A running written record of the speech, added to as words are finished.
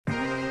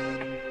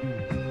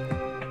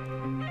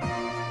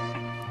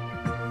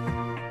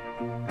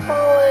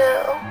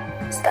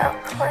Stop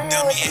playing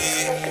with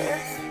these niggas.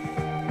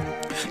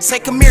 Say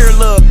come here,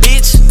 little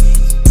bitch.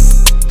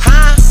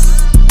 Huh?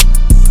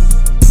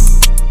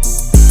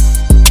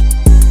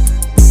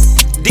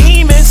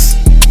 Demons.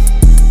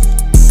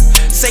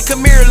 Say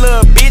come here,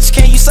 little bitch.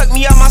 Can you suck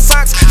me out my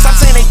socks? Stop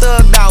saying they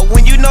thugged out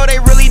when you know they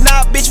really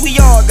not, bitch. We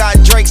all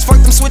got Drakes.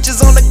 Fuck them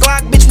switches on the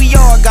Glock, bitch. We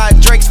all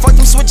got Drakes. Fuck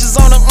them switches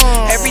on the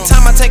Every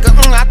time I take a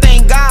I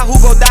thank God who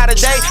gon' die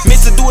today.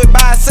 Meant to do it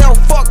by itself.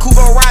 Fuck who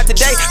gon' ride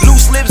today.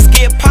 Loose lips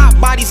get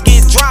popped, bodies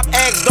get dropped.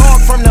 Ask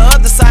dog from the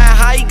other side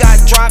how he got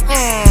dropped.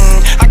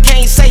 I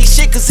can't say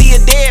shit cause he a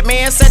dead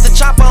man. Set the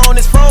chopper on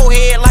his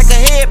forehead like a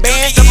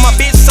headband. Cause my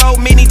bitch so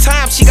many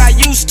times she got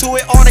used to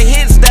it. All the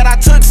hits that I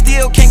took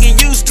still can't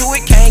get used to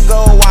it. Can't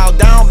go wild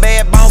down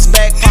bad, bounce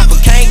back, papa.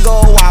 Can't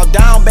go wild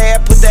down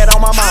bad, put that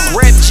on my mama.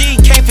 Rep G,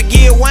 can't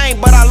forget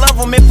Wayne, but I love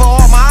him. And for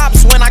all my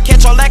ops, when I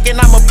catch all lacking,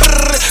 I'm a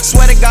brrr.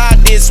 Swear to God,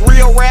 this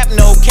real rap,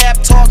 no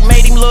cap talk.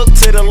 Made him look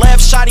to the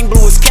left, shot him,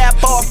 blew his cap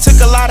off.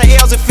 Took a lot of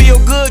L's, it feel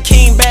good,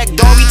 came back.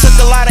 Doggy took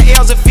a lot of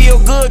L's, it feel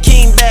good,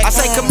 came back. I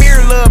say, come here,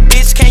 little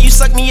bitch, can you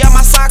suck me out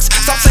my socks?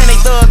 Stop saying they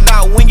thugged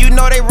out when you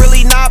know they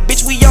really not,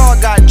 bitch. We all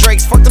got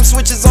Drakes. Fuck them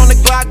switches on the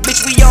Glock,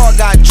 bitch. We all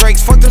got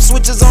Drakes. Fuck them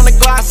switches on the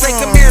Glock. I say,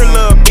 come here,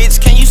 little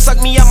bitch, can you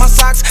suck me out my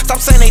socks? Stop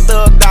saying they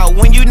thugged out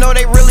when you know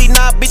they really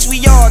not, bitch.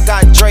 We all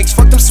got Drakes.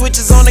 Fuck them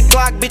switches on the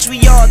Glock, bitch.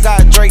 We all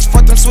got Drakes.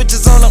 Fuck them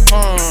switches on the